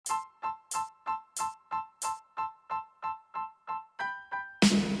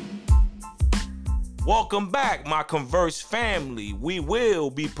Welcome back, my Converse family. We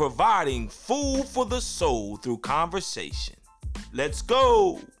will be providing food for the soul through conversation. Let's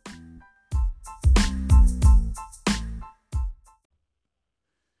go.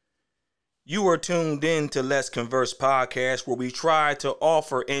 You are tuned in to Let's Converse podcast, where we try to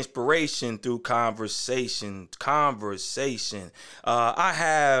offer inspiration through conversation. I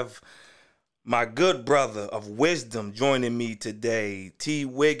have my good brother of wisdom joining me today, T.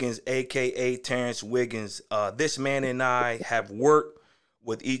 Wiggins, aka Terrence Wiggins. This man and I have worked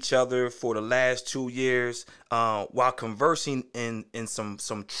with each other for the last 2 years, while conversing in some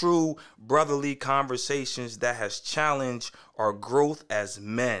true brotherly conversations that has challenged our growth as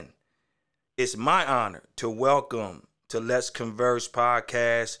men. It's my honor to welcome to Let's Converse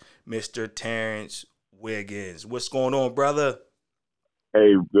podcast, Mr. Terrence Wiggins. What's going on, brother?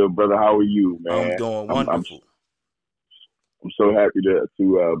 Hey, good brother. How are you, man? I'm doing wonderful. I'm so happy to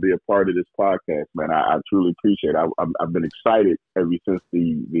be a part of this podcast, man. I truly appreciate it. I've been excited ever since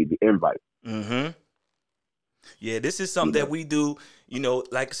the invite. Mm-hmm. Yeah, this is something that we do.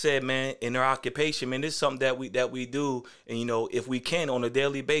 Like I said, man, in our occupation, man, this is something that we do, and if we can on a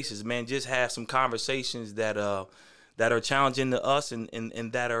daily basis, man, just have some conversations that are challenging to us and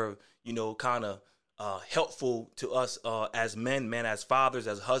that are kind of helpful to us as men, man, as fathers,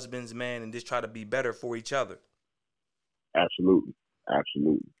 as husbands, man, and just try to be better for each other. Absolutely.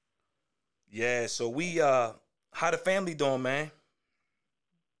 Yeah. So we how the family doing, man?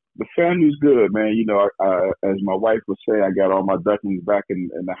 The family's good, man. As my wife would say, I got all my ducklings back in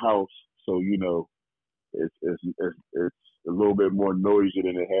the house, so it's a little bit more noisy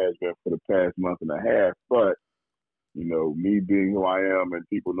than it has been for the past month and a half. But me being who I am and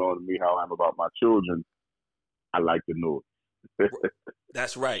people knowing me how I'm about my children, I like the noise.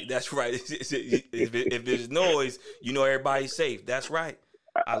 That's right. If there's noise, everybody's safe. That's right.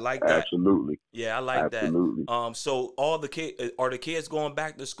 I like that. Absolutely. Yeah, I like Absolutely. that. So all the kids going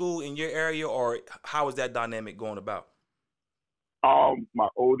back to school in your area, or how is that dynamic going about? My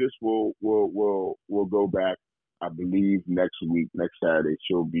oldest will go back, I believe, next week, next Saturday.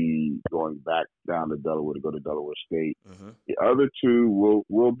 She'll be going back down to Delaware to go to Delaware State. Mm-hmm. The other two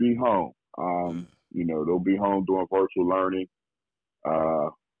will be home. They'll be home doing virtual learning.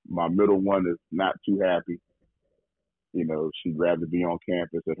 My middle one is not too happy. She'd rather be on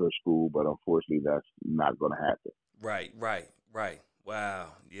campus at her school, but unfortunately, that's not going to happen. Right. Wow.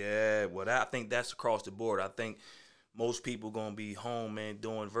 Yeah. Well, I think that's across the board. I think most people going to be home, man,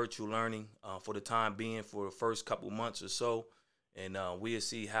 doing virtual learning for the time being for the first couple months or so. And we'll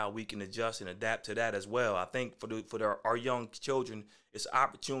see how we can adjust and adapt to that as well. I think for our young children, it's an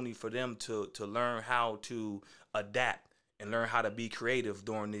opportunity for them to learn how to adapt and learn how to be creative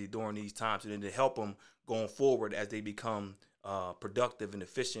during these times, and then to help them going forward as they become productive and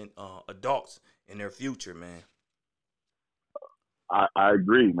efficient adults in their future, man. I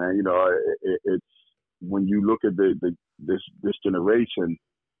agree, man. It's when you look at this generation,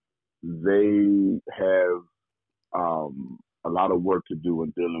 they have a lot of work to do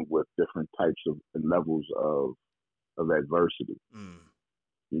in dealing with different types of and levels of adversity.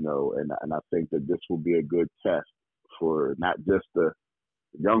 And I think that this will be a good test for not just the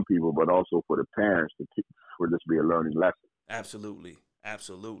young people, but also for the parents for this to be a learning lesson. Absolutely.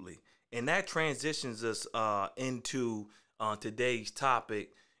 And that transitions us into today's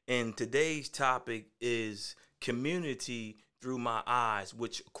topic. And today's topic is community through my eyes,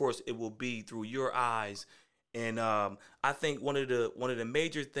 which of course it will be through your eyes. And I think one of the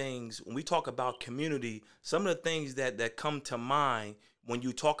major things when we talk about community, some of the things that come to mind when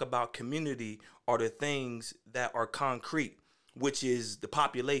you talk about community are the things that are concrete, which is the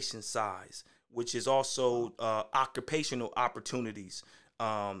population size, which is also occupational opportunities,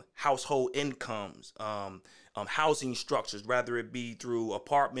 household incomes, housing structures, whether it be through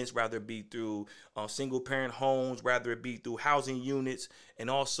apartments, whether it be through single parent homes, whether it be through housing units,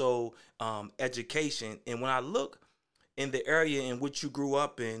 and also education. And when I look in the area in which you grew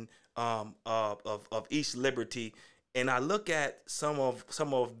up in, of East Liberty, and I look at some of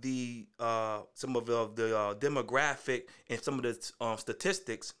the demographic and some of the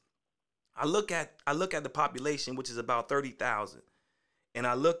statistics, I look at the population, which is about 30,000. And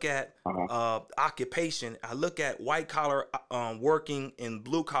I look at occupation. I look at white collar working and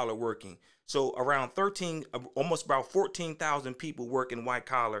blue collar working. So around almost about 14,000 people work in white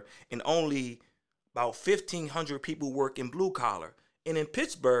collar, and only about 1,500 people work in blue collar. And in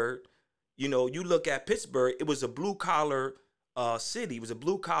Pittsburgh, you look at Pittsburgh, it was a blue collar city. It was a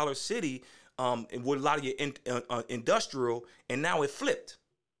blue collar city with a lot of your industrial, and now it flipped.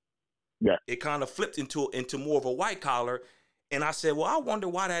 Yeah, it kind of flipped into more of a white collar. And I said, well, I wonder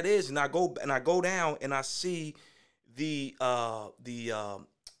why that is. And I go down and I see the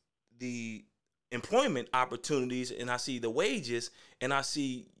the employment opportunities, and I see the wages, and I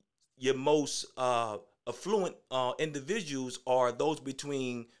see your most affluent individuals are those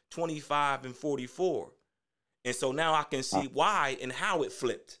between 25 and 44. And so now I can see why and how it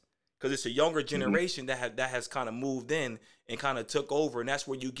flipped, because it's a younger Mm-hmm. generation that has kind of moved in and kind of took over, and that's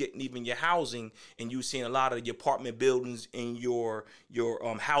where you getting even your housing, and you seeing a lot of your apartment buildings and your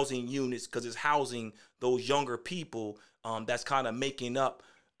housing units, because it's housing those younger people that's kind of making up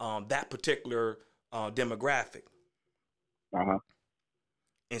that particular demographic. Uh-huh.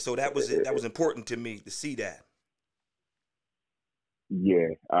 And so that was it. That was important to me to see that. Yeah.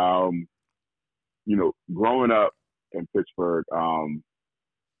 Growing up in Pittsburgh, I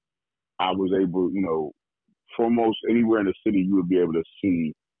was able, for most anywhere in the city, you would be able to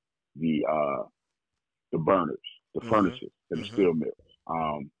see the the burners, the Mm-hmm. furnaces, and the Mm-hmm. steel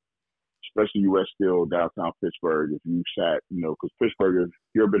mills. Especially U.S. Steel, downtown Pittsburgh. If you sat, because Pittsburgh, if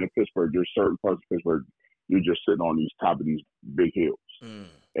you've ever been in Pittsburgh, there's certain parts of Pittsburgh, you're just sitting on these top of these big hills, Mm.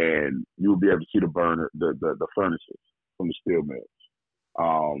 and you'll be able to see the furnaces from the steel mills.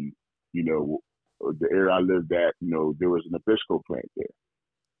 Um, you know, the area I lived at, there was an Nabisco plant there.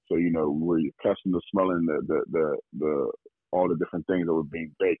 So, where you're accustomed to smelling the all the different things that were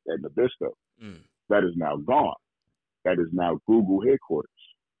being baked at Nabisco, Mm. that is now gone. That is now Google headquarters.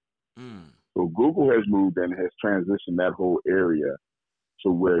 Mm. So Google has moved and has transitioned that whole area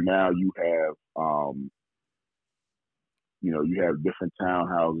to where now you have different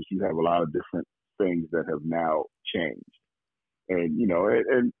townhouses. You have a lot of different things that have now changed, and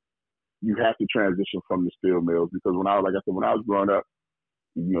and you have to transition from the steel mills because like I said, when I was growing up,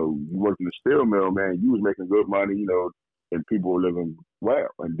 you worked in the steel mill, man, you was making good money, and people were living well.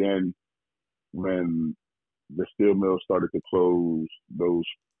 And then when the steel mills started to close, those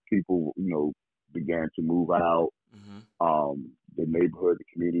people, began to move out. Mm-hmm. The neighborhood, the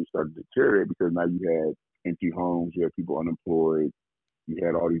community started to deteriorate because now you had empty homes, you had people unemployed, you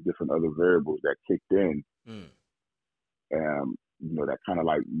had all these different other variables that kicked in, Mm. that kind of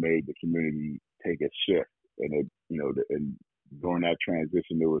like made the community take a shift. And and during that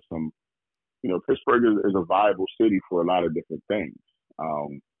transition, there was some, Pittsburgh is a viable city for a lot of different things.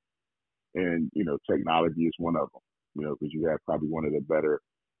 And technology is one of them, because you have probably one of the better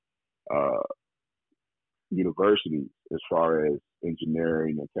uh, universities as far as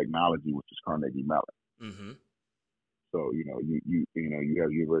engineering and technology, which is Carnegie Mellon. Mm-hmm. So you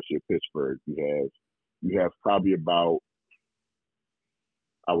have University of Pittsburgh. You have probably about,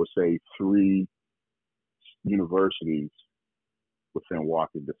 I would say, three universities within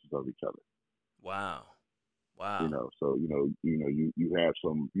walking distance of each other. Wow. Wow. So you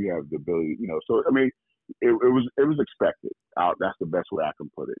have the ability. So I mean, it was expected. That's the best way I can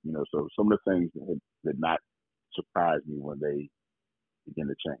put it. So some of the things that did not surprise me when they begin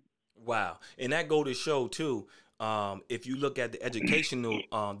to change. Wow. And that go to show too. If you look at the educational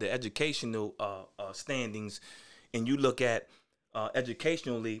standings, and you look at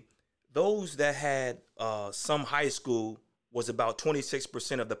educationally, those that had some high school was about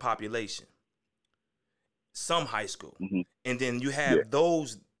 26% of the population. Some high school, Hmm. and then you Yeah. have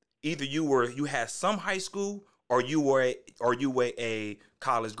those, either you had some high school, or you were a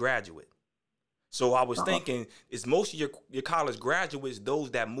college graduate. So I was Uh huh. thinking, is most of your college graduates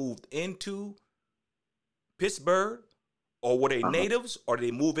those that moved into Pittsburgh, or were they Uh huh. natives, or did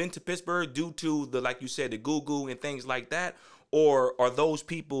they move into Pittsburgh due to the, like you said, the Google and things like that, or are those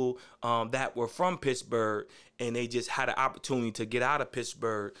people that were from Pittsburgh and they just had an opportunity to get out of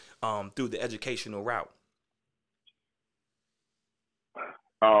Pittsburgh through the educational route?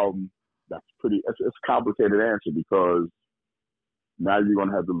 That's pretty. It's a complicated answer because now you're going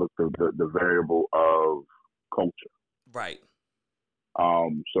to have to look at the variable of culture. Right.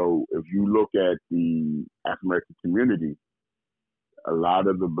 So if you look at the African American community, a lot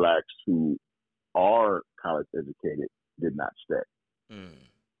of the blacks who are college educated did not stay. Mm.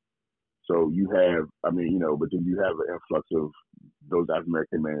 So you have, I mean, but then you have an influx of those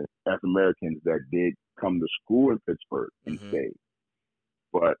African Americans that did come to school in Pittsburgh and Mm-hmm. stayed.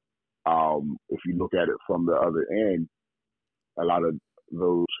 But if you look at it from the other end, a lot of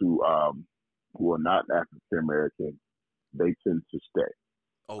those who are not African American, they tend to stay.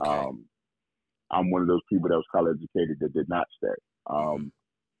 Okay. Um, I'm one of those people that was college educated that did not stay. Mm-hmm.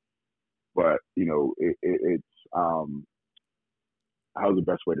 But it's how's the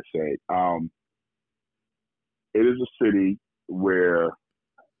best way to say it? It is a city where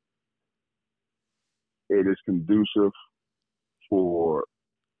it is conducive for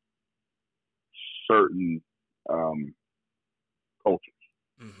certain um, cultures.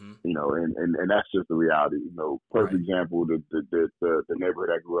 Mm-hmm. And that's just the reality. Perfect Right. example, the neighborhood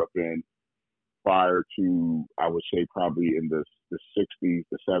I grew up in prior to, I would say, probably in the 60s,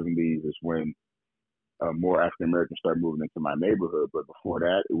 the 70s is when more African Americans started moving into my neighborhood. But before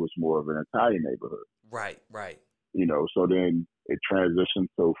that, it was more of an Italian neighborhood. Right. Right. So then it transitioned.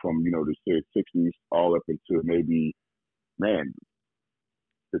 So from, the 60s all up into maybe, man,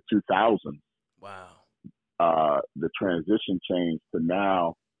 the 2000s, Wow. the transition changed to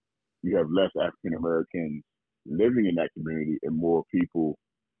now you have less African Americans living in that community and more people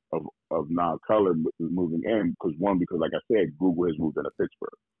of non-color moving in. Because like I said, Google has moved into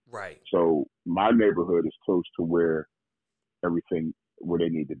Pittsburgh. Right. So my neighborhood is close to where they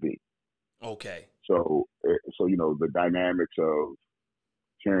need to be. Okay. So the dynamics of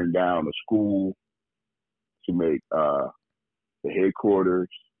tearing down a school to make the headquarters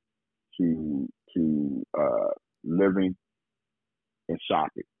to living and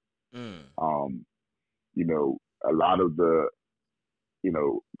shopping. Mm. Um, a lot of the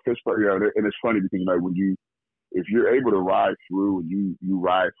Pittsburgh, and it's funny because if you're able to ride through and you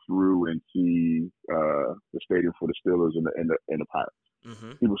ride through and see the stadium for the Steelers and the Pirates,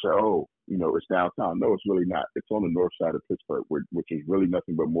 Mm-hmm. people say, oh, it's downtown. No, it's really not. It's on the north side of Pittsburgh, which is really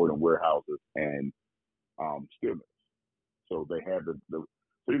nothing but more than warehouses and steel mills. So they have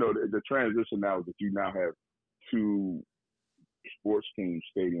the transition now is that you now have two sports team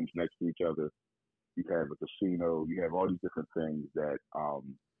stadiums next to each other. You have a casino. You have all these different things that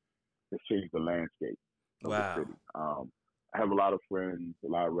change the landscape of the Wow. city. I have a lot of friends, a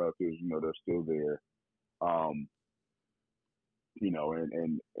lot of relatives. They're still there. Um,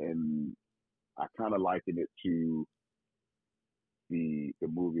 and I kind of liken it to the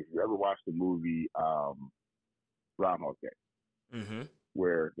movie. If you ever watched the movie Groundhog Day, Mm-hmm.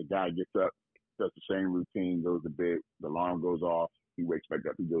 where the guy gets up, does the same routine, goes to bed, the alarm goes off, he wakes back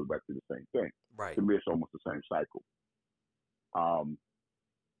up, he goes back to the same thing. Right. To me, it's almost the same cycle.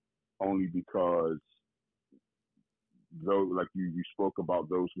 Only because though, like you spoke about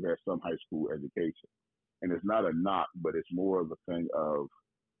those who have some high school education, and it's not a knock, but it's more of a thing of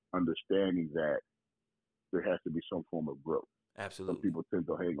understanding that there has to be some form of growth. Some Absolutely. people tend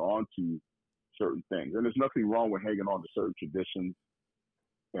to hang on to certain things, and there's nothing wrong with hanging on to certain traditions.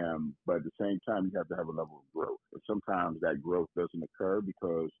 But at the same time, you have to have a level of growth. And sometimes that growth doesn't occur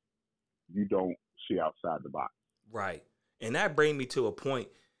because you don't see outside the box. Right. And that brings me to a point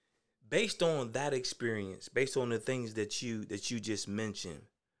based on that experience, based on the things that you just mentioned.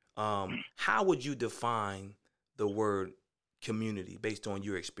 How would you define the word community based on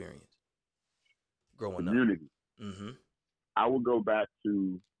your experience growing up? Community. Mm-hmm. I would go back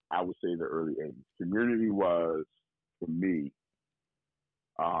to, I would say, the early 80s. Community was, for me,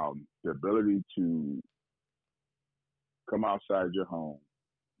 the ability to come outside your home,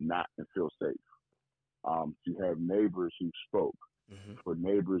 not and feel safe. To have neighbors who spoke, Mm-hmm. for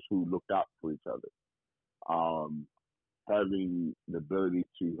neighbors who looked out for each other. Having the ability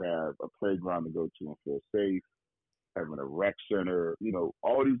to have a playground to go to and feel safe, having a rec center,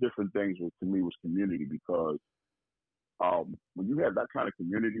 all these different things to me was community because when you have that kind of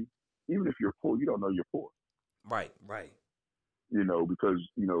community, even if you're poor, you don't know you're poor. Right. Right. Because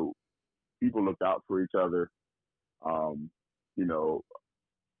people looked out for each other. Um, you know,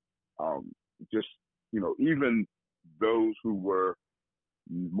 just even those who were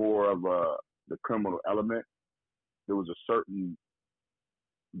more of the criminal element, there was a certain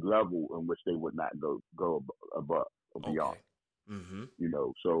level in which they would not go above or beyond. Okay. Mm-hmm.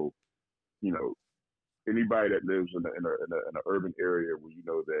 So you know anybody that lives in an urban area where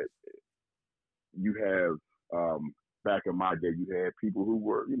that you have back in my day, you had people who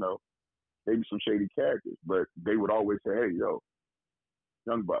were maybe some shady characters, but they would always say, "Hey, yo,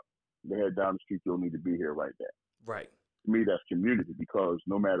 young buck, they head down the street. You don't need to be here right there." Right. To me, that's community because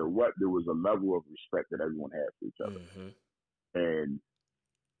no matter what, there was a level of respect that everyone had for each other. Mm-hmm. And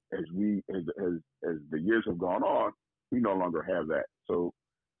as the years have gone on, we no longer have that. So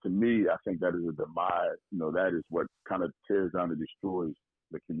to me, I think that is a demise. That is what kind of tears down and destroys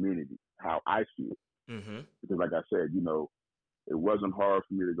the community, how I see it. Mm-hmm. Because like I said, it wasn't hard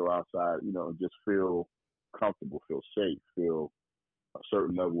for me to go outside, and just feel comfortable, feel safe, feel a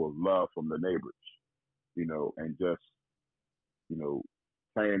certain level of love from the neighbors, and just,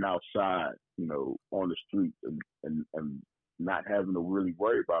 playing outside, on the street and not having to really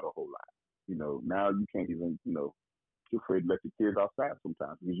worry about a whole lot. Now you can't even, you're afraid to let your kids outside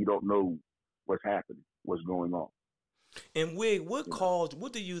sometimes because you don't know what's happening, what's going on. And Wig, what You know, caused?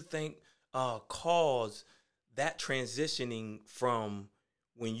 What do you think caused that transitioning from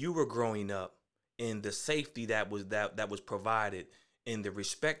when you were growing up and the safety that was provided, and the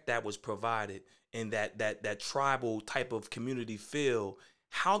respect that was provided, and that tribal type of community feel,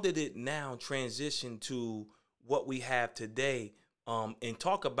 how did it now transition to what we have today? And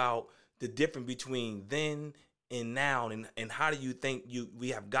talk about the difference between then and now, and how do you think we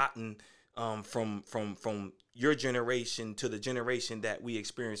have gotten from your generation to the generation that we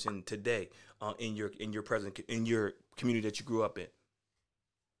experience in today, in your present, in your community that you grew up in?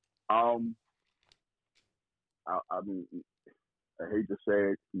 I mean, I hate to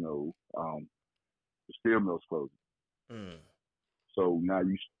say it, the steel mill's closing. Mm. So now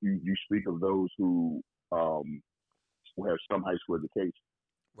you speak of those who have some high school education.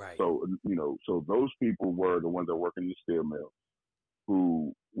 Right. So so those people were the ones that work in the steel mill,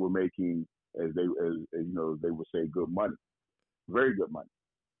 who were making, as they would say, good money, very good money.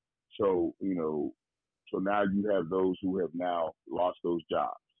 So so now you have those who have now lost those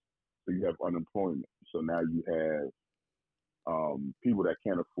jobs. So you have unemployment. So now you have people that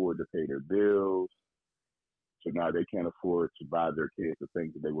can't afford to pay their bills. So now they can't afford to buy their kids the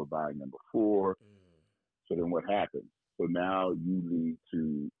things that they were buying them before. Mm. So then what happens? So now you lead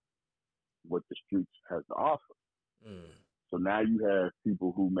to what the streets has to offer. Mm. So now you have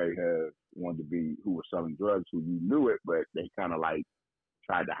people who may have wanted to be, who were selling drugs, who you knew it, but they kind of like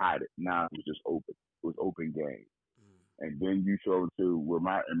tried to hide it. Now it was just open. It was open game. Mm. And then you throw into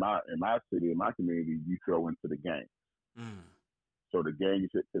in my city, in my community, you throw into the gang. Mm. So the gangs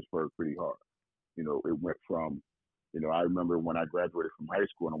hit Pittsburgh pretty hard. It went from, I remember when I graduated from high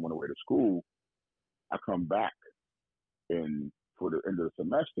school and I went away to school, I come back for the end of the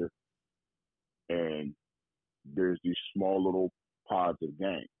semester, and there's these small little pods of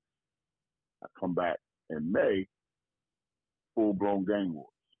gangs. I come back in May, full blown gang wars.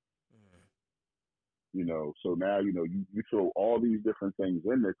 So now you throw all these different things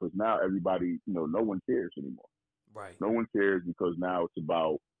in there, because now everybody, no one cares anymore. Right. No one cares, because now it's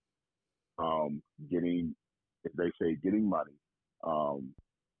about getting, if they say, getting money.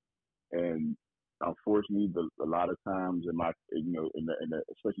 And unfortunately, a lot of times in my,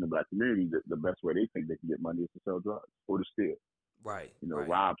 especially in the Black community, the best way they think they can get money is to sell drugs or to steal. Right.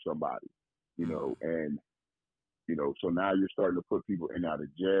 Rob somebody. And so now you're starting to put people in and out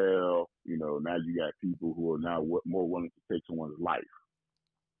of jail. Now you got people who are now more willing to take someone's life.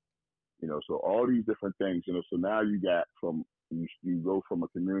 So all these different things. So now you go from a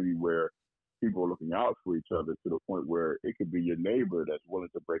community where people are looking out for each other to the point where it could be your neighbor that's willing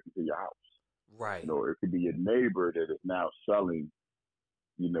to break into your house. Right. It could be your neighbor that is now selling,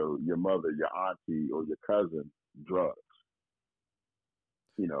 your mother, your auntie, or your cousin drugs.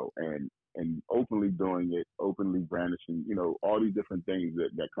 And openly doing it, openly brandishing, all these different things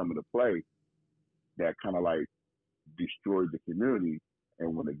that come into play that kind of like destroyed the community.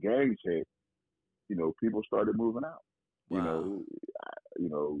 And when the gangs hit, people started moving out. Wow.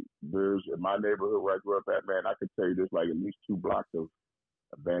 There's, in my neighborhood where I grew up at, man, I could tell you there's like at least 2 blocks of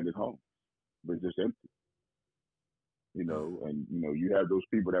abandoned homes, but just empty. And you have those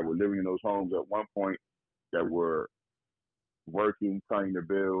people that were living in those homes at one point that were working, paying their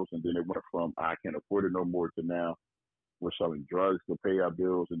bills, and then it went from I can't afford it no more to now we're selling drugs to pay our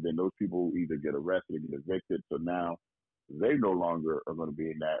bills, and then those people either get arrested or get evicted. So now they no longer are going to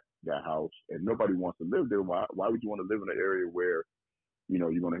be in that house, and nobody wants to live there. Why would you want to live in an area where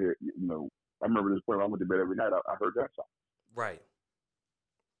you're going to hear? I remember this point when I went to bed every night. I heard gunshots. Right.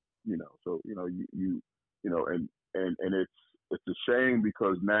 So and it's a shame,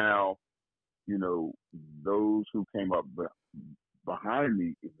 because now those who came up behind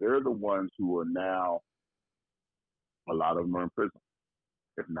me, they're the ones who are now, a lot of them are in prison,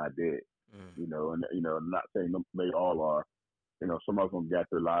 if not dead. And I'm not saying they all are. Some of them got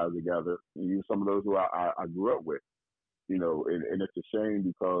their lives together. And some of those who I grew up with. And it's a shame,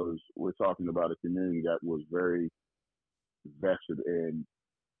 because we're talking about a community that was very vested in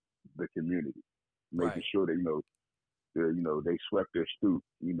the community, making sure that they swept their stoop,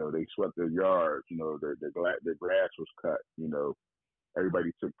 they swept their yards, their grass was cut,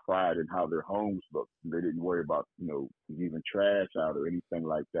 everybody took pride in how their homes looked. They didn't worry about, leaving trash out or anything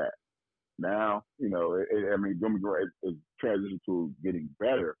like that. Now, it's transitioned to getting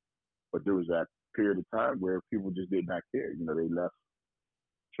better, but there was that period of time where people just did not care. They left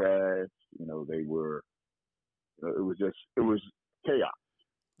trash, they were, it was chaos.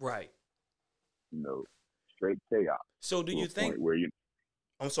 Right. Straight chaos. So do you think, where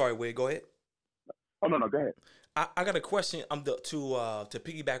I'm sorry, Wade, go ahead. Oh, no, go ahead. I got a question to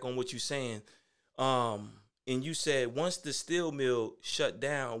piggyback on what you're saying. And you said once the steel mill shut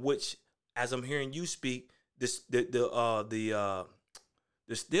down, which, as I'm hearing you speak, the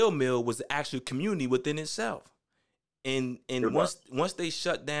the steel mill was the actual community within itself. And once they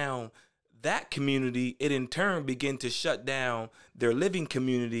shut down that community, it in turn began to shut down their living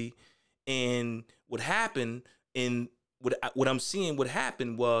community. And what happened, and what I'm seeing what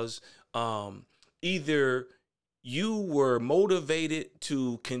happened was, either you were motivated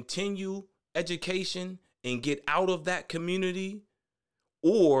to continue education and get out of that community,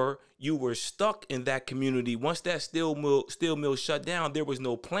 or you were stuck in that community. Once that steel mill shut down, there was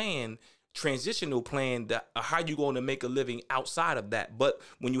no transitional plan that how you going to make a living outside of that. But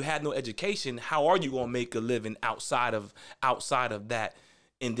when you had no education, how are you going to make a living outside of that?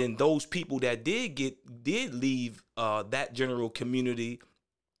 And then those people that did leave that general community,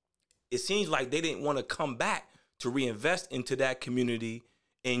 it seems like they didn't want to come back to reinvest into that community.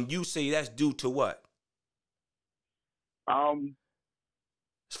 And you say that's due to what?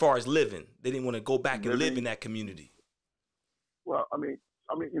 As far as living, they didn't want to go back and live in that community. Well, I mean,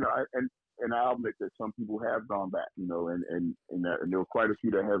 and I'll admit that some people have gone back, and there were quite a few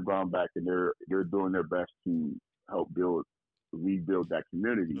that have gone back, and they're doing their best to help rebuild that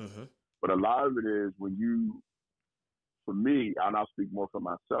community. Mm-hmm. But a lot of it is for me, and I'll speak more for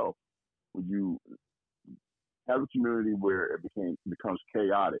myself, when you have a community where it becomes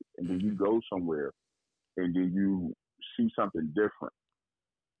chaotic, and then you go somewhere, and then you see something different,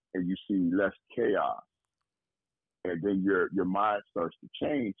 and you see less chaos, and then your mind starts to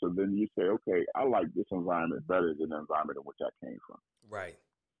change. So then you say, okay, I like this environment better than the environment in which I came from. Right.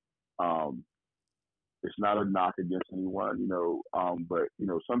 It's not a knock against anyone, but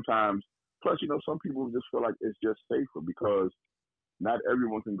sometimes, plus, some people just feel like it's just safer because not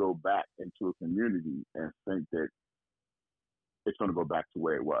everyone can go back into a community and think that it's going to go back to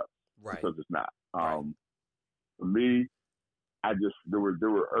where it was. Right. Because it's not. Right. For me, there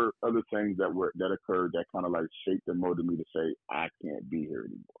were other things that occurred that kind of like shaped and motivated me to say I can't be here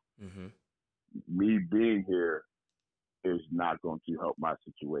anymore. Mm-hmm. Me being here is not going to help my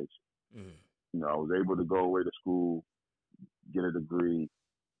situation. Mm-hmm. I was able to go away to school, get a degree,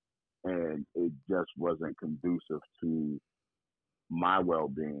 and it just wasn't conducive to my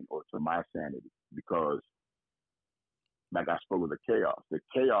well-being or to my sanity because, like I spoke of the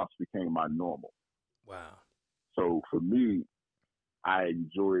chaos became my normal. Wow. So for me,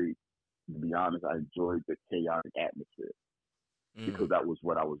 to be honest, I enjoyed the chaotic atmosphere because that was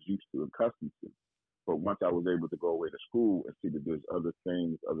what I was used to and accustomed to. But once I was able to go away to school and see that there's other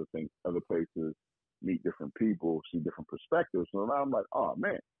places, meet different people, see different perspectives, so now I'm like, oh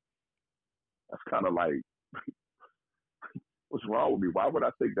man, that's kind of like, what's wrong with me? Why would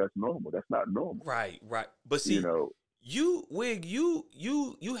I think that's normal? That's not normal. Right. But see, you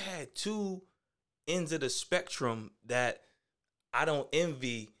had two ends of the spectrum that I don't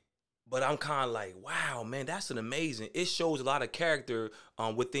envy, but I'm kind of like, wow, man, that's an amazing. It shows a lot of character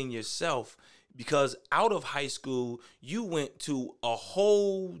within yourself because out of high school, you went to a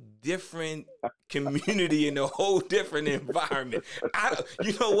whole different community in a whole different environment.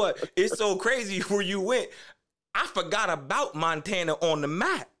 You know what? It's so crazy where you went. I forgot about Montana on the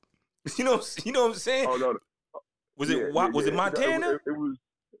map. You know what I'm saying? Oh no. Was it Montana? It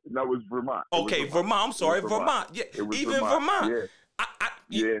was Vermont. Okay, Vermont. I'm sorry, Vermont. Yeah, even Vermont.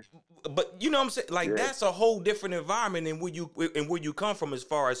 Yeah. But you know what I'm saying? Like that's a whole different environment and where you come from as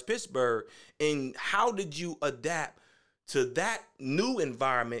far as Pittsburgh. And how did you adapt to that new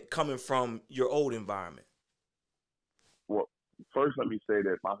environment coming from your old environment? Well, first let me say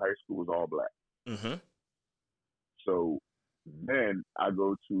that my high school was all black. Mm-hmm. So then I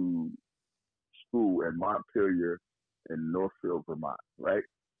go to school at Montpelier in Northfield, Vermont, right?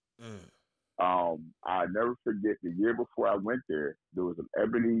 I never forget the year before I went there was an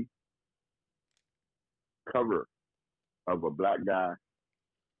ebony cover of a black guy,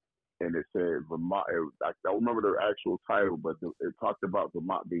 and it said Vermont. I don't remember the actual title, but it talked about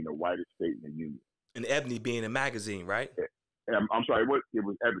Vermont being the whitest state in the union. And Ebony being a magazine, right? And I'm sorry, it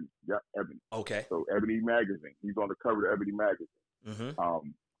was Ebony. Yeah, Ebony. Okay. So Ebony magazine. He's on the cover of Ebony magazine. Mm-hmm.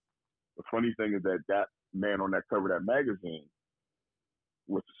 The funny thing is that man on that cover of that magazine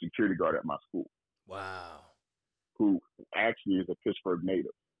was the security guard at my school. Wow. Who actually is a Pittsburgh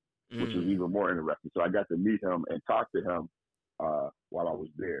native, which is even more interesting. So I got to meet him and talk to him while I was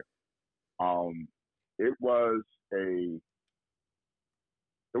there. It was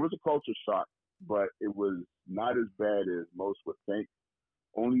a culture shock, but it was not as bad as most would think,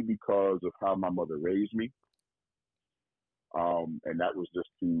 only because of how my mother raised me. And that was just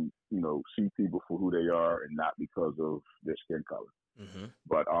to, see people for who they are and not because of their skin color. Mm-hmm.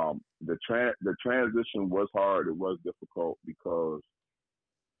 But the transition was hard. It was difficult because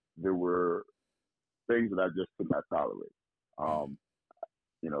there were things that I just could not tolerate.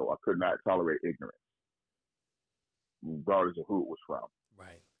 I could not tolerate ignorance, regardless of who it was from.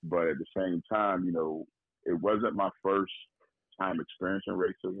 Right. But at the same time, it wasn't my first time experiencing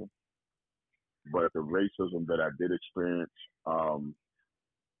racism, but the racism that I did experience, I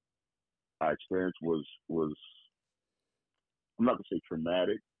experienced was I'm not gonna say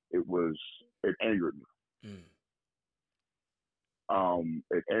traumatic. It angered me. Mm.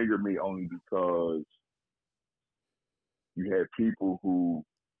 It angered me only because you had people who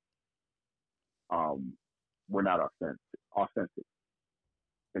were not authentic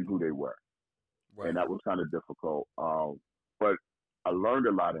in who they were, Right. and that was kind of difficult. But I learned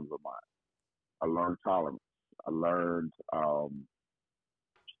a lot in Vermont. I learned tolerance. I learned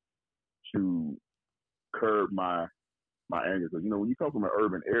to curb my anger because when you come from an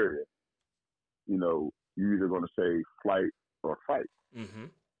urban area, you're either going to say flight or fight. Mm-hmm.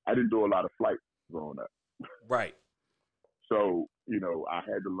 I didn't do a lot of flight growing up, Right. so I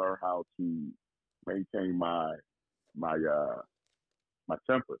had to learn how to maintain my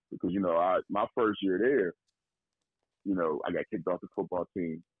temper because my first year there, I got kicked off the football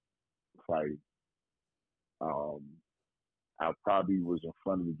team for fighting. Um, I probably was in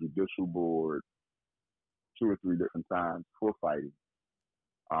front of the judicial board 2 or 3 different times for fighting.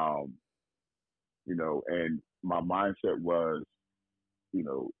 Um, and my mindset was,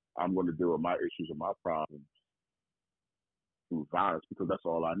 I'm going to deal with my issues and my problems through violence because that's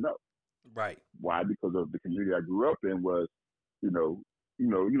all I know. Right. Why? Because of the community I grew up in was, how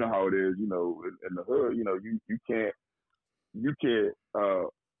it is, in the hood,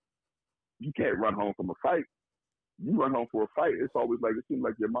 you can't run home from a fight. You run home for a fight. It's always like it seemed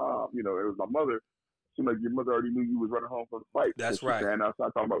like your mom, it was my mother. It seemed like your mother already knew you was running home from a fight. That's so right. She's standing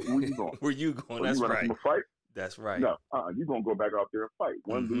outside talking about where you going. Where you going? So That's you running right. from a fight? That's right. No, you're gonna go back out there and fight.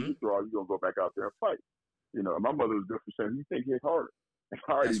 One Mm-hmm. lose you draw, you're gonna go back out there and fight. And my mother was good for saying, "You think hit harder?" And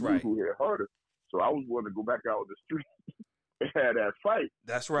I already That's knew right. who hit harder, so I was willing to go back out in the street and have that fight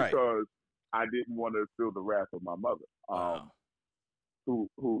That's right. because I didn't want to feel the wrath of my mother. Wow. Who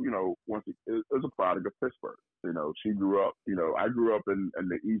once is a product of Pittsburgh. She grew up. I grew up in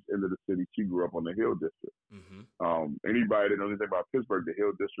the east end of the city. She grew up on the Hill District. Mm-hmm. Anybody that knows anything about Pittsburgh, the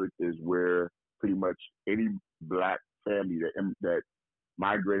Hill District is where pretty much any black family that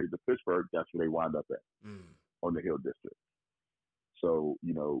migrated to Pittsburgh, that's where they wound up at, on the Hill District. So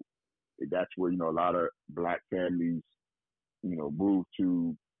that's where a lot of black families moved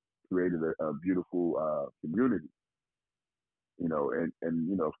to, created a beautiful community.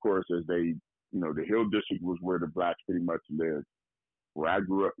 And of course, as they, the Hill District was where the blacks pretty much lived. Where I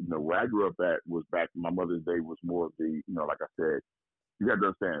grew up, where I grew up at was back in my mother's day was more of the, like I said, you got to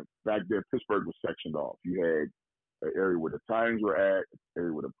understand, back then Pittsburgh was sectioned off. You had an area where the Italians were at, an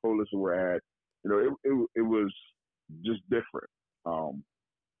area where the Polish were at. It was just different.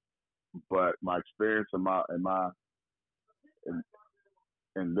 But my experience and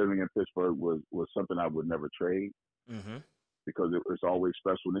living in Pittsburgh was something I would never trade. Mm-hmm. Because it was always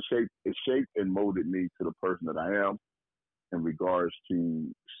special. And it shaped and molded me to the person that I am in regards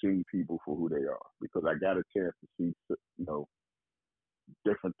to seeing people for who they are. Because I got a chance to see,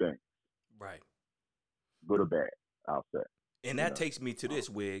 different things. Right. Good or bad, I'll say. And that takes me to this,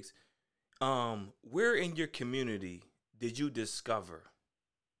 Wiggs. Where in your community did you discover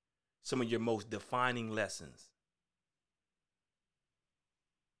some of your most defining lessons?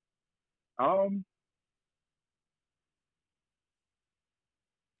 I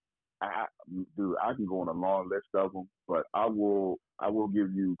can go on a long list of them, but I will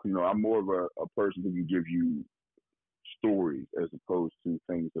give you, I'm more of a person who can give you stories as opposed to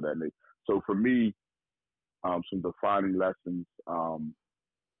things of that nature. So for me, some defining lessons,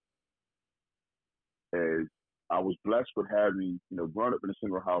 is I was blessed with having, growing up in a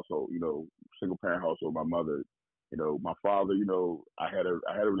single household, single parent household. My mother, my father, I had a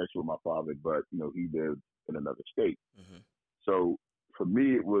relationship with my father, but he lived in another state. Mm-hmm. So for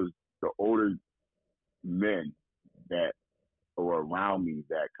me, it was the older men that were around me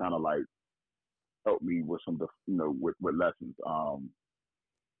that kind of like helped me with some, with lessons.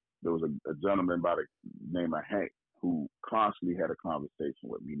 There was a gentleman by the name of Hank who constantly had a conversation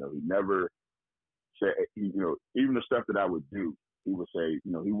with me. He never said, even the stuff that I would do, he would say,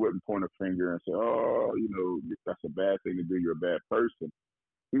 he wouldn't point a finger and say, "Oh, that's a bad thing to do. You're a bad person."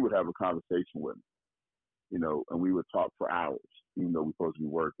 He would have a conversation with me, and we would talk for hours, even though we're supposed to be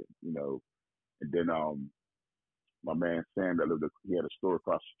working, And then my man Sam that lived, he had a store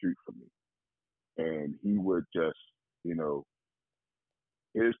across the street from me, and he would just,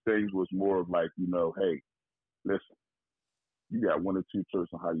 his things was more of like, hey, listen, you got one or two choices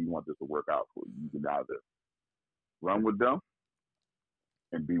on how you want this to work out for you. You can either run with them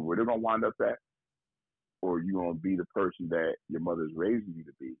and be where they're gonna wind up at, or you gonna be the person that your mother's raising you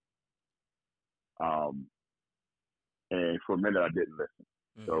to be. Um, and for a minute, I didn't listen.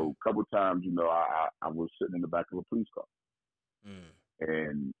 Mm-hmm. So a couple times, I was sitting in the back of a police car, Mm.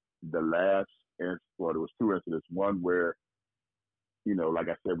 and the last incident, well, there was two incidents. One where, like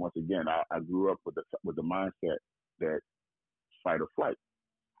I said, once again, I grew up with the mindset that fight or flight.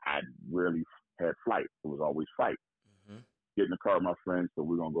 I rarely had flight. It was always fight. Mm-hmm. Get in the car with my friends, so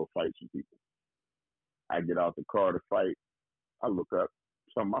we're gonna go fight some people. I get out the car to fight. I look up,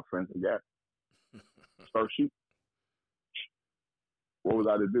 some of my friends are got start shooting. What was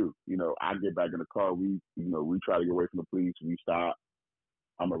I to do? I get back in the car. We try to get away from the police. We stop.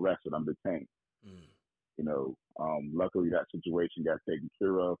 I'm arrested. I'm detained. Mm. Luckily that situation got taken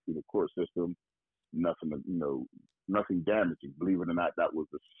care of through the court system. Nothing, nothing damaging. Believe it or not, that was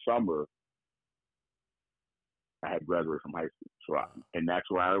the summer I had graduated from high school. So in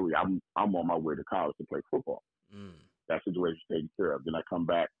actuality, I'm on my way to college to play football. Mm. That situation taken care of. Then I come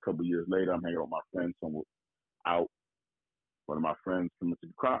back a couple years later. I'm hanging out with my friends. Somewhere out. One of my friends commits a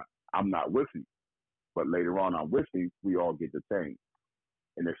crime. I'm not with him, but later on I'm with him. We all get detained.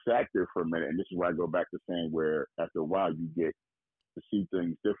 And it sat there for a minute. And this is where I go back to saying where after a while you get to see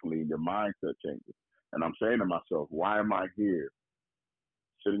things differently and your mindset changes. And I'm saying to myself, why am I here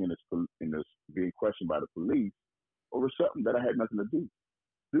sitting in this being questioned by the police over something that I had nothing to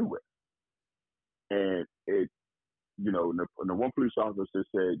do with? And it, and the one police officer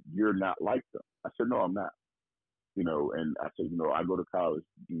said, "You're not like them." I said, "No, I'm not." And I said, I go to college,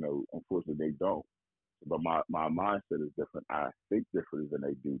 unfortunately they don't. But my mindset is different. I think differently than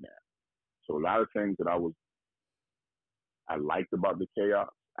they do now. So a lot of things that I liked about the chaos,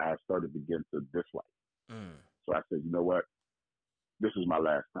 I started to begin to dislike. Mm. So I said, you know what? This is my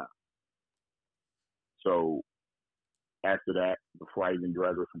last time. So after that, before I even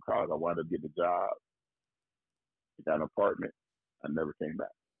graduated from college, I wound up getting a job, got an apartment. I never came back.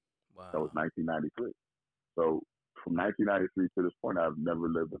 Wow. That was 1993. So from 1993 to this point, I've never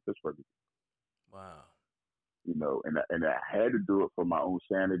lived in Pittsburgh. Wow. And I had to do it for my own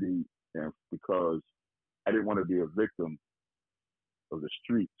sanity and because I didn't want to be a victim of the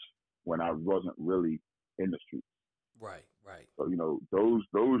streets when I wasn't really in the streets. Right. So those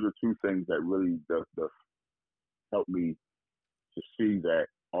are two things that really helped me to see that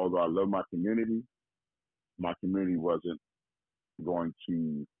although I love my community wasn't going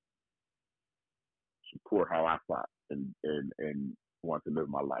to support how I thought and want to live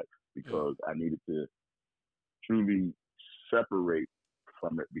my life because I needed to truly separate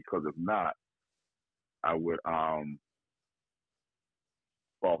from it because if not, I would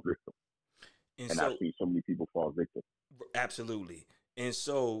fall victim. And I've seen so many people fall victim. Absolutely. And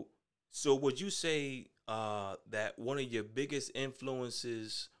so would you say that one of your biggest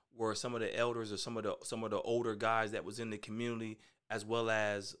influences were some of the elders or some of the older guys that was in the community, as well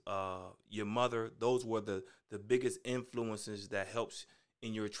as your mother? Those were the biggest influences that helps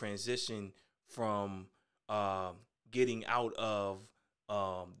in your transition from getting out of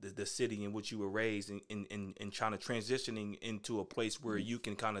the city in which you were raised and trying to transitioning into a place where you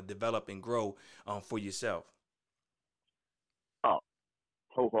can kind of develop and grow for yourself. Oh,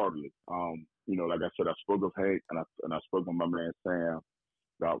 wholeheartedly. Like I said, I spoke of Hank and I spoke of my man Sam.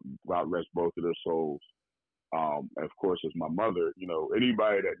 God rest both of their souls. And of course, as my mother,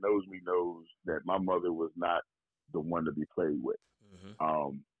 anybody that knows me knows that my mother was not the one to be played with.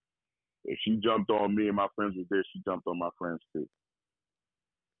 Mm-hmm. If she jumped on me and my friends was there, she jumped on my friends too.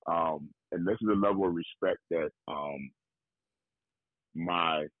 And this is the level of respect that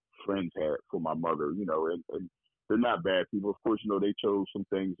my friends had for my mother, and they're not bad people. Of course, they chose some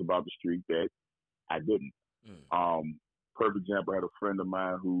things about the street that I didn't. Perfect example, I had a friend of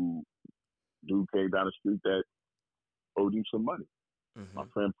mine who dude came down the street that owed him some money. Mm-hmm. My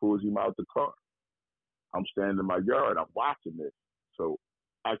friend pulls him out the car. I'm standing in my yard. I'm watching this. So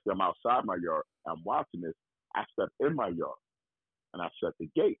actually, I'm outside my yard. I'm watching this. I step in my yard and I shut the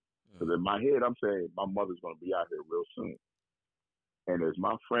gate. Because in my head, I'm saying my mother's going to be out here real soon. And as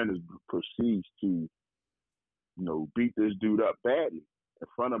my friend proceeds to, beat this dude up badly in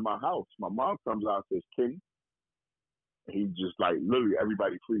front of my house, my mom comes out and says, "Kenny," and he just like literally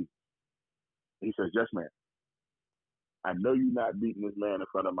everybody freezes. He says, "Yes, ma'am. I know you're not beating this man in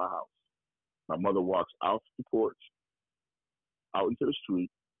front of my house." My mother walks out the porch, out into the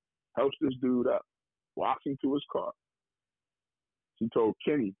street, helps this dude up, walks him to his car. She told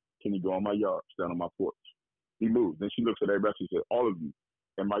Kenny, "Can you go on my yard, stand on my porch?" He moves. Then she looks at everybody and said, "All of you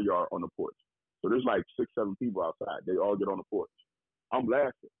in my yard on the porch." So there's like 6, 7 people outside. They all get on the porch. I'm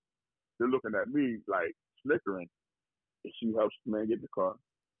laughing. They're looking at me like snickering. And she helps the man get in the car.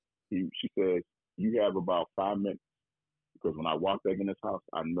 She says, you have about 5 minutes because when I walk back in this house,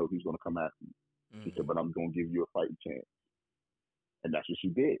 I know he's going to come after me. She said, Mm-hmm. but I'm going to give you a fighting chance. And that's what she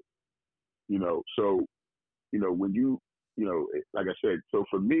did. So, when like I said, so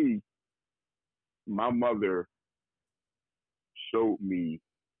for me, my mother showed me,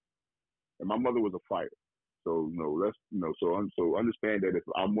 and my mother was a fighter. So, so understand that if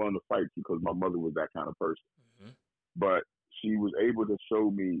I'm willing to fight because my mother was that kind of person. Mm-hmm. But she was able to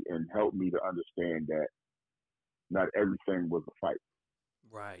show me and help me to understand that not everything was a fight.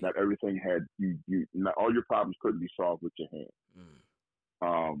 Right. Not everything had not all your problems couldn't be solved with your hands. Mm.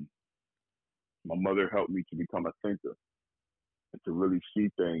 Um, my mother helped me to become a thinker and to really see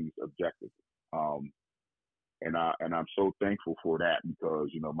things objectively. Um, and I'm so thankful for that because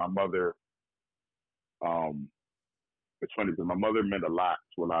my mother. Um, it's funny because my mother meant a lot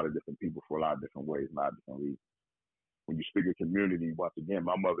to a lot of different people for a lot of different ways, a lot of different reasons. When you speak of community, once again,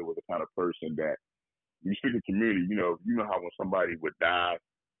 my mother was the kind of person that when you speak of community, you know how when somebody would die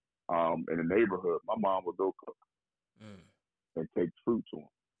in the neighborhood, my mom would go cook Mm. and take food to them,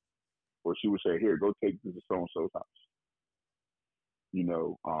 or she would say, "Here, go take this to so and so's house." You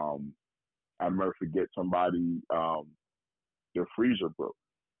know, I never forget somebody their freezer broke.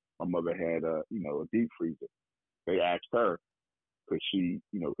 My mother had a deep freezer. They asked her could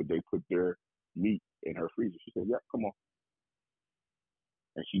they put their meat in her freezer? She said, "Yeah, come on."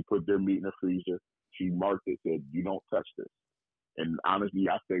 And she put their meat in the freezer. She marked it, said, "You don't touch this." And honestly,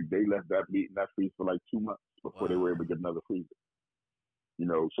 I think they left that meat in that freezer for like 2 months before they were able Wow. to get another freezer.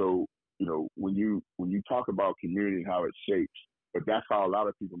 So when you talk about community and how it shapes, but that's how a lot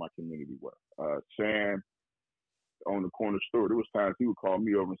of people in my community were. Sam owned the corner store. There was times he would call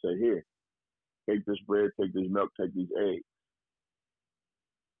me over and say, "Here, take this bread, take this milk, take these eggs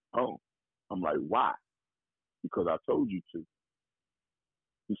home." I'm like, "Why?" "Because I told you to."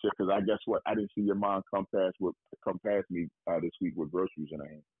 He said, "Because I guess what? I didn't see your mom come past me this week with groceries in her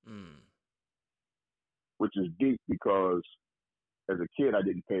hand," Mm. which is deep because as a kid I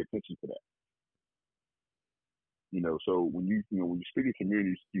didn't pay attention to that. So when you speak of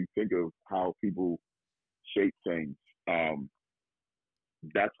communities, you think of how people shape things. Um,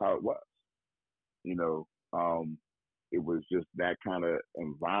 that's how it was. You know, it was just that kind of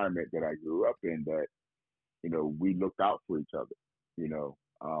environment that I grew up in that we looked out for each other. You know,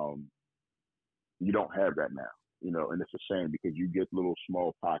 you don't have that now. And it's a shame because you get little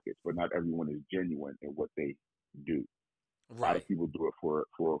small pockets, but not everyone is genuine in what they do. A lot of Right. people do it for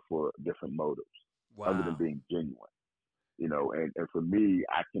different motives other than Wow. being genuine. And for me,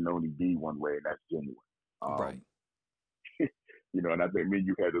 I can only be one way, and that's genuine. Right. Um, and I think me and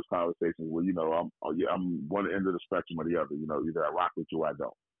you had those conversations where, I'm one end of the spectrum or the other. Either I rock with you or I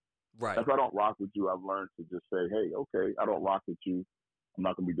don't. Right. If I don't rock with you, I've learned to just say, hey, okay, I don't rock with you. I'm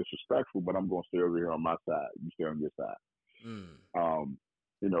not going to be disrespectful, but I'm going to stay over here on my side. You stay on your side. Mm. Um,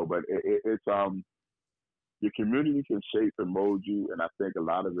 but it's your community can shape and mold you, and I think a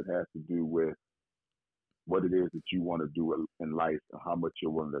lot of it has to do with what it is that you want to do in life and how much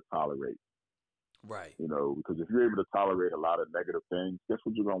you're willing to tolerate. Right. Because if you're able to tolerate a lot of negative things, guess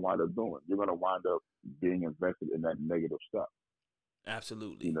what you're going to wind up doing? You're going to wind up being invested in that negative stuff. You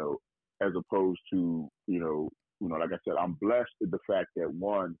Absolutely. know, as opposed to like I said, I'm blessed with the fact that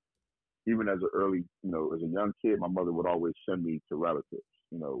one, even as as a young kid, my mother would always send me to relatives.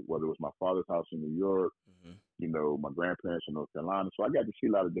 Whether it was my father's house in New York, Mm-hmm. my grandparents in North Carolina. So I got to see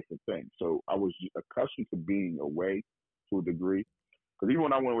a lot of different things. So I was accustomed to being away to a degree. Because even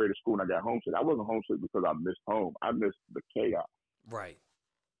when I went away to school and I got homesick, I wasn't homesick because I missed home. I missed the chaos. Right.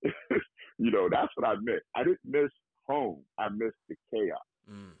 That's what I missed. I didn't miss home. I missed the chaos.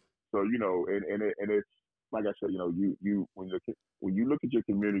 Mm. So and it's like I said, you when you look at your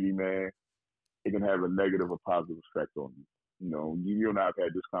community, man, it can have a negative or positive effect on you. You and I have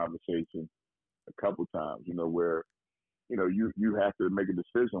had this conversation a couple times. Where you have to make a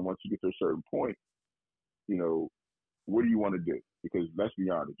decision once you get to a certain point. What do you want to do? Because let's be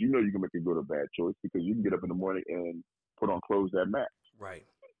honest, you can make a good or bad choice because you can get up in the morning and put on clothes that match. Right.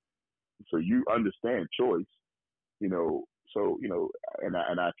 So you understand choice, you know. So and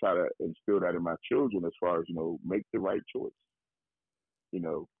I try to instill that in my children as far as make the right choice.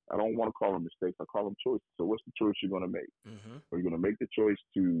 I don't want to call them mistakes. I call them choices. So what's the choice you're going to make? Mm-hmm. Are you going to make the choice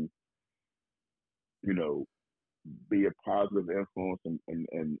to you know be a positive influence and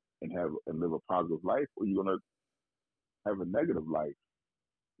have and live a positive life, or are you going to have a negative life?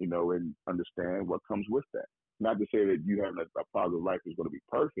 And understand what comes with that. Not to say that you having a positive life is going to be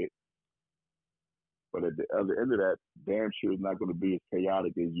perfect, but at the other end of that, damn sure it's not going to be as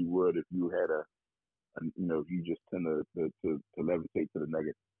chaotic as you would if you had if you just tend to levitate to the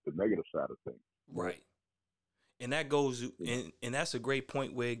negative. the negative side of things. Right. And that goes, and that's a great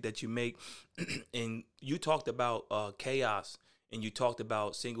point, Wig, that you make. And you talked about chaos, and you talked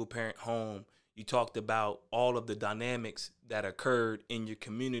about single parent home. You talked about all of the dynamics that occurred in your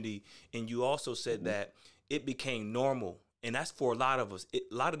community, and you also said that it became normal, and that's for a lot of us. A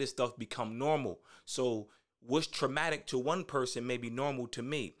lot of this stuff become normal. So what's traumatic to one person may be normal to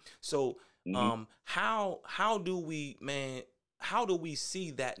me. So how do we, man? How do we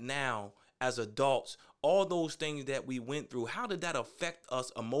see that now as adults? All those things that we went through, how did that affect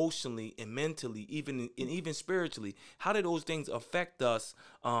us emotionally and mentally, even spiritually? How did those things affect us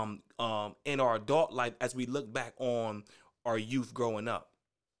in our adult life as we look back on our youth growing up?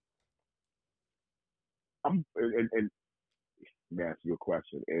 And to answer your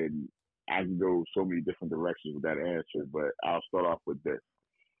question, and I can go so many different directions with that answer, but I'll start off with this,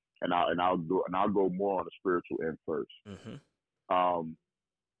 and I'll go more on the spiritual end first. Um,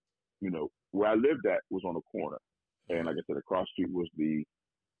 where I lived at was on a corner, and like I said, across the street was the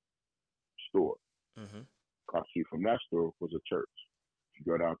store. Across the street from that store was a church. If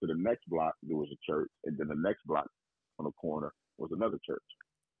you go down to the next block, there was a church, and then the next block on the corner was another church.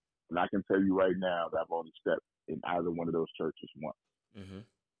 And I can tell you right now that I've only stepped in either one of those churches once.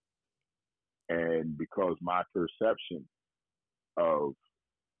 And because my perception of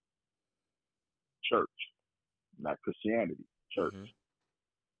church, not Christianity, church,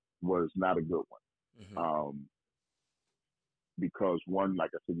 was not a good one. Because one, like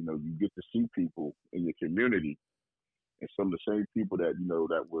I said, you get to see people in your community, and some of the same people that,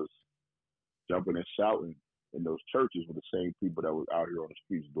 that was jumping and shouting in those churches were the same people that was out here on the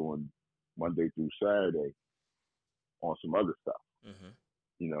streets doing Monday through Saturday on some other stuff,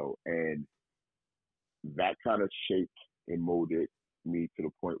 and that kind of shaped and molded me to the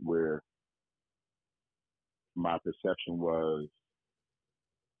point where my perception was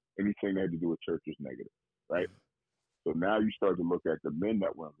anything that had to do with church was negative, right? So now you start to look at the men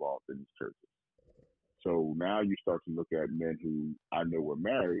that were involved in these churches. So now you start to look at men who I know were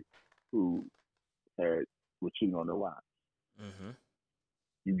married, who were cheating on their wives.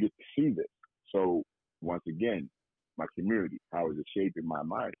 You get to see this. So once again, my community, how is it shaping my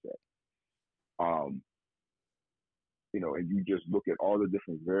mindset? And you just look at all the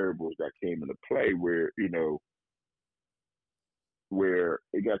different variables that came into play where, where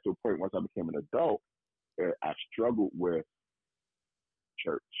it got to a point once I became an adult, I struggled with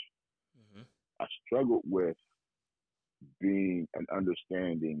church. I struggled with being an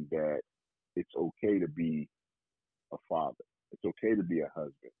understanding that it's okay to be a father. It's okay to be a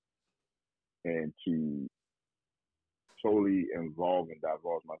husband, and to totally involve and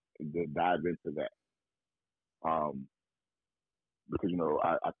dive into that. Because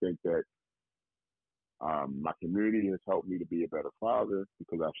I think that my community has helped me to be a better father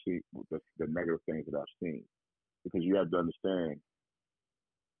because I've seen the negative things that I've seen. Because you have to understand,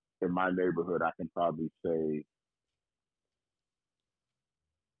 in my neighborhood, I can probably say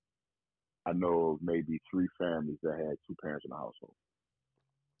I know of maybe 3 families that had 2 parents in the household.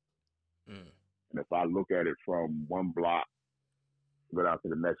 And if I look at it from one block, go down to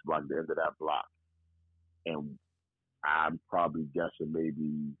the next block, the end of that block, and I'm probably guessing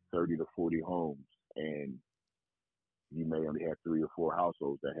maybe 30 to 40 homes, and you may only have 3 or 4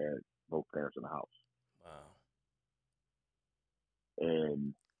 households that had both parents in the house. Wow.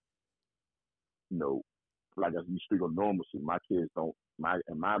 And like as you speak of normalcy, my kids don't.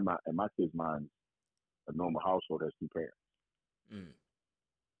 In my kids' mind, a normal household has 2 parents.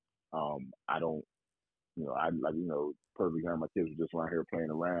 I don't. Perfect example. My kids were just around here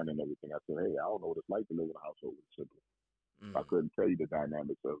playing around and everything. I said, hey, I don't know what it's like to live in a household with siblings. I couldn't tell you the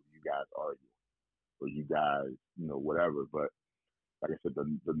dynamics of you guys arguing or you guys, whatever. But like I said,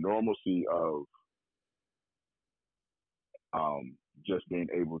 the normalcy of just being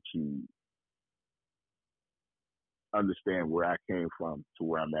able to understand where I came from to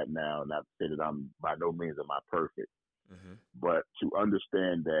where I'm at now, not to say that I'm by no means am I perfect, but to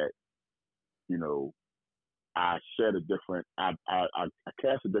understand that, I shed a different, I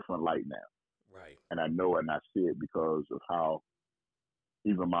cast a different light now. Right. And I know it and I see it because of how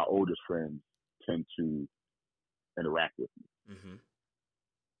even my oldest friends tend to interact with me.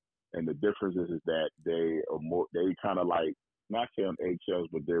 And the difference is that they kind of like, not say on eggshells,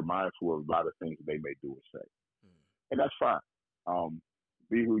 but they're mindful of a lot of things that they may do or say. And that's fine.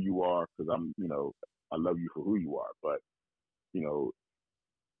 Be who you are, because I love you for who you are. But,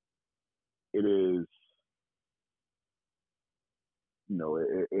 it is,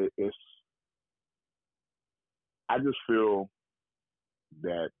 it's, I just feel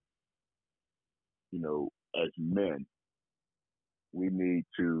that, as men, we need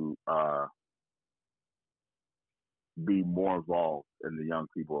to be more involved in the young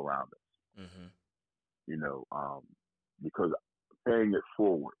people around us. Mm-hmm. You know, because paying it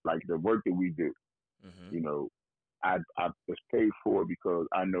forward, like the work that we do, Mm-hmm. you know, I was paid for because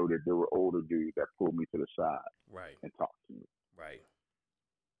I know that there were older dudes that pulled me to the side Right. and talked to me. Right.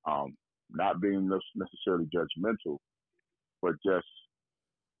 Not being necessarily judgmental, but just,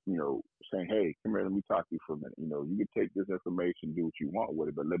 you know, saying, hey, come here, let me talk to you for a minute. You know, you can take this information, do what you want with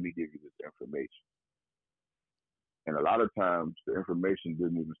it, but let me give you this information. And a lot of times the information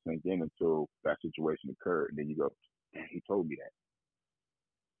didn't even sink in until that situation occurred. And then you go, man, he told me that.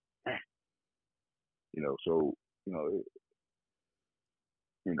 You know, so, you know,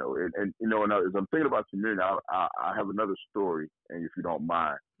 and you know, and as I'm thinking about community, I have another story, and if you don't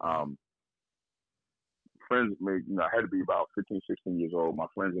mind, friends, you know, I had to be about 15, 16 years old. My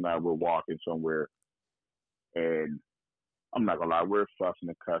friends and I were walking somewhere, and I'm not gonna lie, we're fussing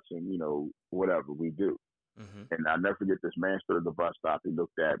and cussing, you know, whatever we do. Mm-hmm. And I'll never forget, this man stood at the bus stop. He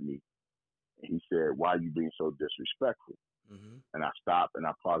looked at me, and he said, "Why are you being so disrespectful?" Mm-hmm. And I stopped and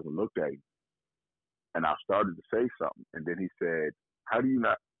I paused and looked at him, and I started to say something, and then he said, How do you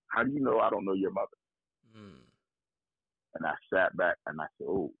know I don't know your mother?" Mm. And I sat back and I said,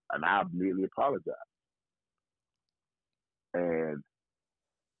 "Oh," and I immediately apologized. And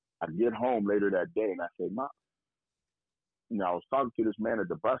I get home later that day and I said, "Mom, you know, I was talking to this man at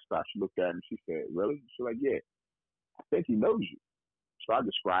the bus stop." She looked at him. She said, "Really?" She's like, "Yeah, I think he knows you." So I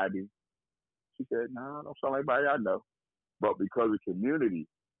described him. She said, "No, I don't sound like anybody I know." But because of community,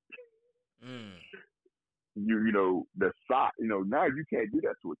 Mm. you know, the thought, you know, now you can't do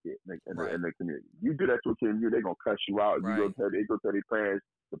that to a kid Right. in the community. You do that to a kid, they're going to cuss you out. Right. They go tell their parents,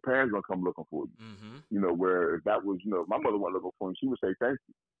 the parents going to come looking for you. Mm-hmm. You know, where if that was, you know, if my mother went looking for him, she would say thank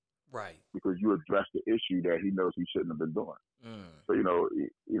you. Right. Because you addressed the issue that he knows he shouldn't have been doing. Mm. So,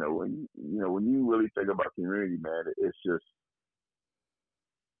 when you really think about community, man, it's just,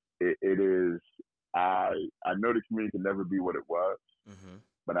 it is, I know the community can never be what it was, Mm-hmm.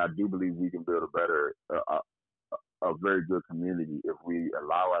 but I do believe we can build a better, a very good community if we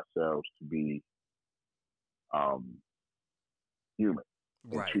allow ourselves to be human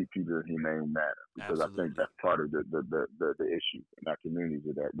and Right. treat people in a humane manner. Because Absolutely. I think that's part of the issue in our communities,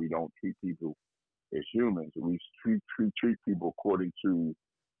 is that we don't treat people as humans. We treat people according to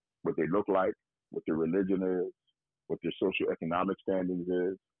what they look like, what their religion is, what their socioeconomic standings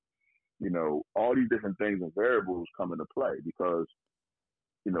is. You know, all these different things and variables come into play because,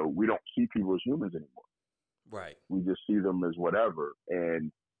 you know, we don't see people as humans anymore. Right. We just see them as whatever.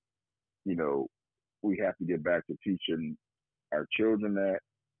 And, you know, we have to get back to teaching our children that,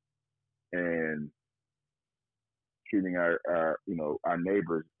 and treating our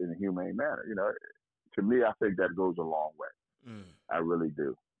neighbors in a humane manner. You know, to me, I think that goes a long way. Mm. I really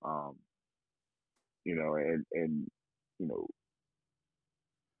do. You know, and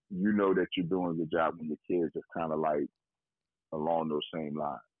you know that you're doing a good job when your kids are kind of like along those same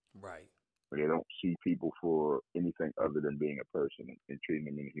lines. Right. Where they don't see people for anything other than being a person and treating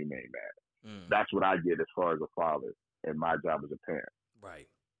them in a humane manner. Mm. That's what I get as far as a father and my job as a parent. Right.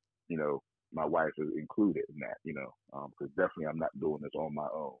 You know, my wife is included in that, you know, because definitely I'm not doing this on my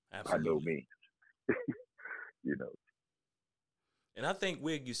own. Absolutely. I know me. You know. And I think,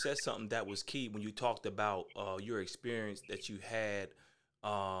 Wig, you said something that was key when you talked about your experience that you had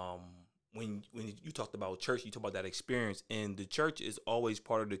when you talked about church. You talked about that experience, and the church is always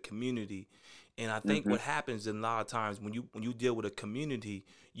part of the community. And I think what happens in a lot of times when you deal with a community,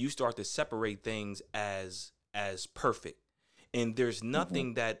 you start to separate things as perfect. And there's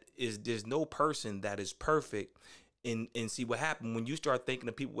nothing there's no person that is perfect. And see what happened when you start thinking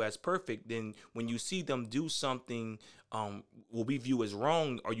of people as perfect, then when you see them do something will we view as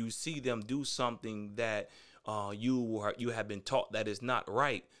wrong, or you see them do something that you have been taught that is not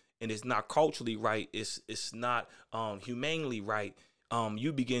right, and it's not culturally right, it's not humanely right,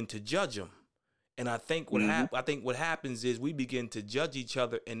 you begin to judge them. And I think what happens is we begin to judge each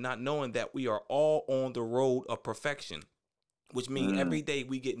other and not knowing that we are all on the road of perfection, which means every day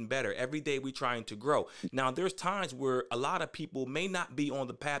we getting better. Every day we trying to grow. Now, there's times where a lot of people may not be on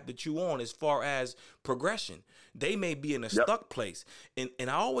the path that you on as far as progression. They may be in a stuck place. And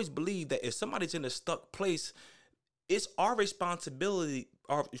I always believe that if somebody's in a stuck place, it's our responsibility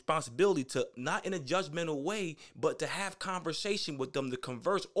to, not in a judgmental way, but to have conversation with them, to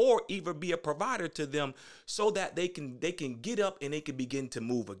converse, or even be a provider to them so that they can get up and they can begin to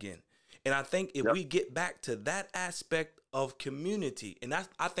move again. And I think if we get back to that aspect of community, and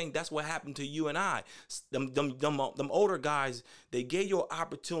I think that's what happened to you and I. Them older guys, they gave you an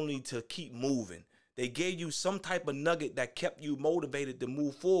opportunity to keep moving. They gave you some type of nugget that kept you motivated to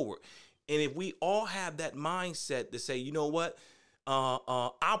move forward. And if we all have that mindset to say, you know what,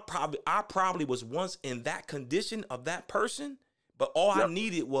 I probably was once in that condition of that person, but all I Yep.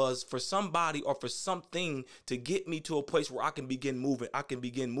 needed was for somebody or for something to get me to a place where I can begin moving. I can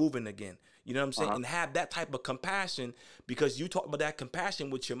begin moving again. You know what I'm saying? And have that type of compassion, because you talk about that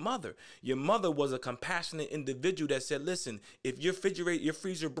compassion with your mother. Your mother was a compassionate individual that said, listen, if your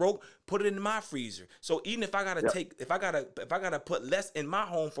freezer broke, put it in my freezer. So even if I gotta Yep. if I gotta put less in my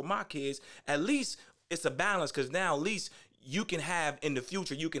home for my kids, at least it's a balance, because now at least you can have in the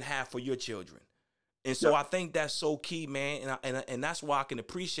future, you can have for your children. And so Yep. I think that's so key, man, and that's why I can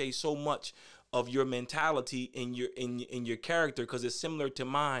appreciate so much of your mentality in your character, because it's similar to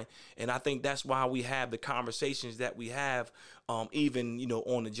mine. And I think that's why we have the conversations that we have, even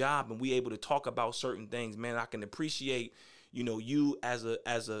on the job, and we able to talk about certain things. Man, I can appreciate you as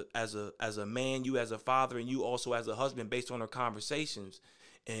a man, you as a father, and you also as a husband, based on our conversations.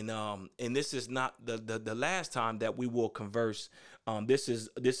 And this is not the last time that we will converse. This is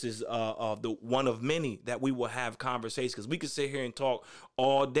the one of many that we will have conversations, because we can sit here and talk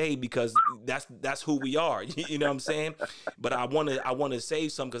all day, because that's who we are. You know what I'm saying? But I want to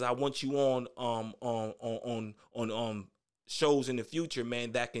save some, because I want you on shows in the future,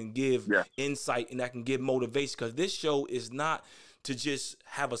 man, that can give Yes. insight and that can give motivation, because this show is not to just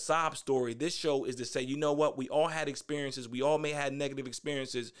have a sob story. This show is to say, you know what, we all had experiences, we all may have negative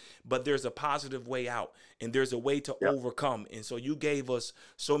experiences, but there's a positive way out, and there's a way to Yep. overcome. And so you gave us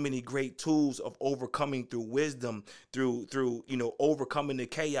so many great tools of overcoming through wisdom, through overcoming the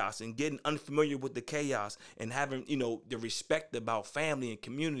chaos and getting unfamiliar with the chaos, and having the respect about family and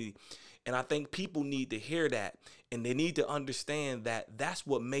community. And I think people need to hear that, and they need to understand that that's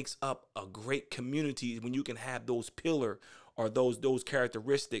what makes up a great community, when you can have those pillar or those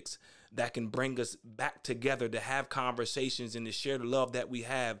characteristics that can bring us back together to have conversations and to share the love that we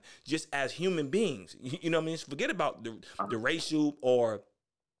have just as human beings. You know what I mean? Forget about the racial, or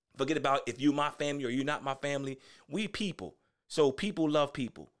forget about if you my family or you're not my family. We people. So people love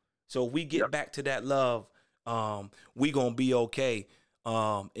people. So if we get Yep. back to that love, we gonna be okay.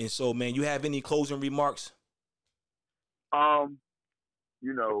 And so, man, you have any closing remarks? My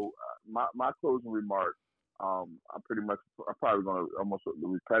closing remarks. I'm probably gonna almost be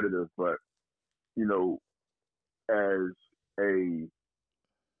repetitive, but as a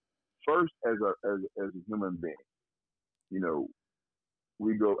as a human being,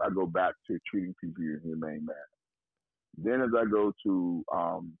 I go back to treating people in a humane manner. Then as I go to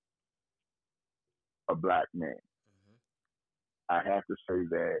a black man, I have to say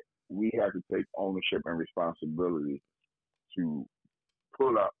that we have to take ownership and responsibility to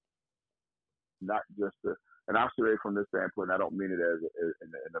pull up, not just and I'll say it from this standpoint. I don't mean it as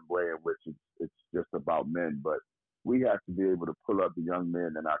in a way in which it's just about men, but we have to be able to pull up the young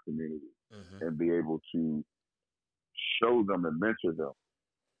men in our community and be able to show them and mentor them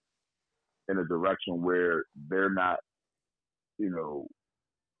in a direction where they're not,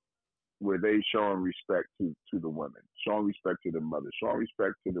 where they showing respect to the women, showing respect to their mothers, showing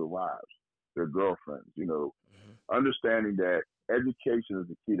respect to their wives, their girlfriends, understanding that education is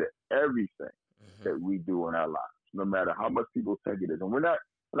the key to everything that we do in our lives, no matter how much people think it is. And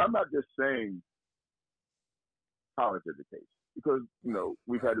I'm not just saying college education, because,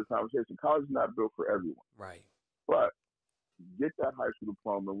 we've had this conversation. College is not built for everyone. Right. But get that high school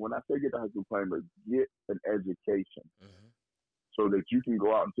diploma. When I say get the high school diploma, get an education so that you can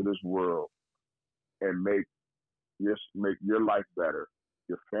go out into this world and make your life better,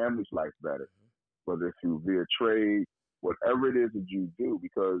 your family's life better, whether it's through via trade, whatever it is that you do.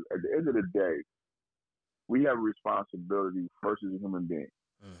 Because at the end of the day, we have a responsibility first as a human being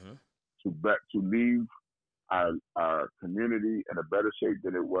to leave our community in a better shape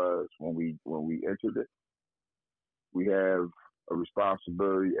than it was when we entered it. We have a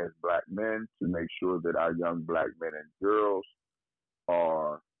responsibility as black men to make sure that our young black men and girls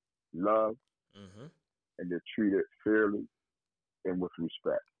are loved and they're treated fairly and with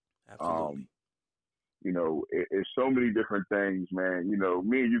respect. Absolutely. It's so many different things, man.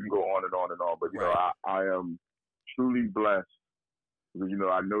 Me and you can go on and on and on, but Right. I am truly blessed because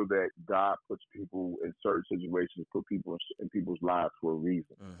I know that God puts people in certain situations, put people in people's lives for a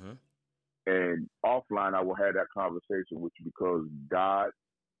reason. And offline, I will have that conversation with you because God,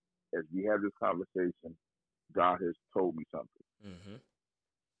 as we have this conversation, God has told me something.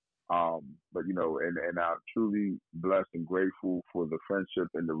 But and I'm truly blessed and grateful for the friendship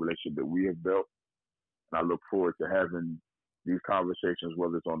and the relationship that we have built. And I look forward to having these conversations,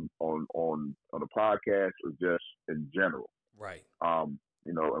 whether it's on a podcast or just in general. Right.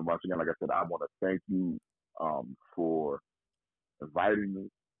 And once again, like I said, I want to thank you for inviting me.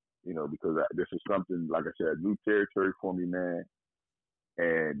 Because this is something, like I said, new territory for me, man.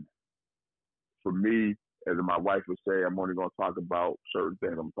 And for me, as my wife would say, I'm only going to talk about certain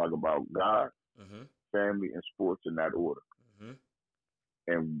things. I'm talking about God, Mm-hmm. family, and sports in that order. Mm-hmm.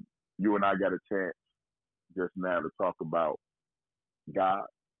 And you and I got a chance just now to talk about God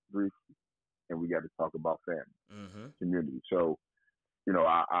briefly, and we got to talk about family, Mm-hmm. community. So,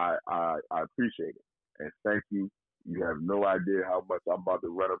 I appreciate it, and thank you. You have no idea how much I'm about to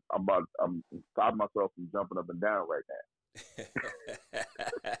run up. I'm stopping myself from jumping up and down right now.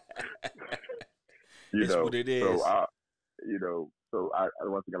 It's what it is. So I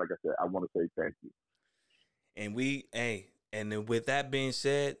once again, like I said, I want to say thank you. And and with that being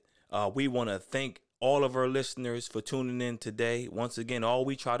said, we want to thank all of our listeners for tuning in today. Once again, all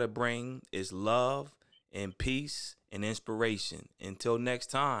we try to bring is love and peace and inspiration. Until next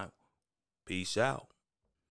time, peace out.